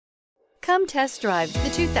Come test drive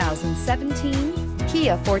the 2017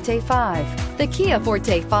 Kia Forte5. The Kia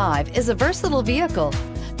Forte5 is a versatile vehicle.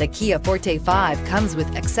 The Kia Forte5 comes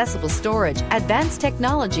with accessible storage, advanced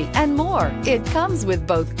technology, and more. It comes with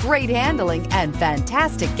both great handling and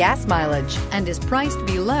fantastic gas mileage and is priced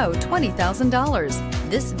below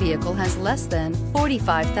 $20,000. This vehicle has less than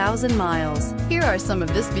 45,000 miles. Here are some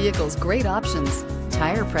of this vehicle's great options: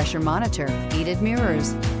 tire pressure monitor, heated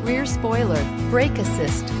mirrors, rear spoiler, brake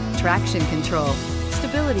assist, traction control,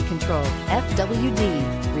 stability control,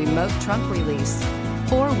 FWD, remote trunk release,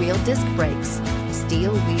 four-wheel disc brakes,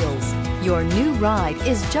 steel wheels. Your new ride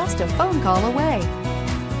is just a phone call away.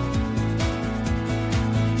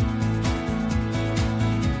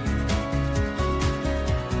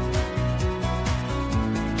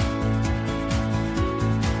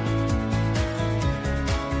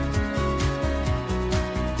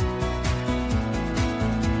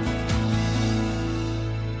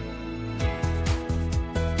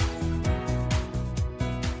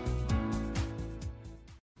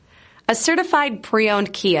 A certified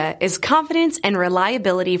pre-owned Kia is confidence and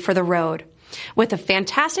reliability for the road. With a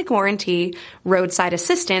fantastic warranty, roadside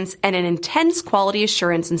assistance, and an intense quality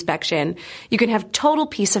assurance inspection, you can have total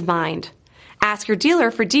peace of mind. Ask your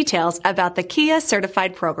dealer for details about the Kia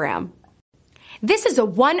Certified program. This is a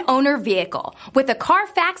one-owner vehicle with a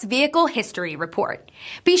Carfax Vehicle History Report.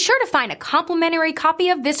 Be sure to find a complimentary copy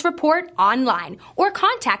of this report online or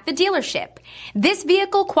contact the dealership. This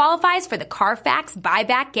vehicle qualifies for the Carfax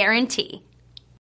Buyback Guarantee.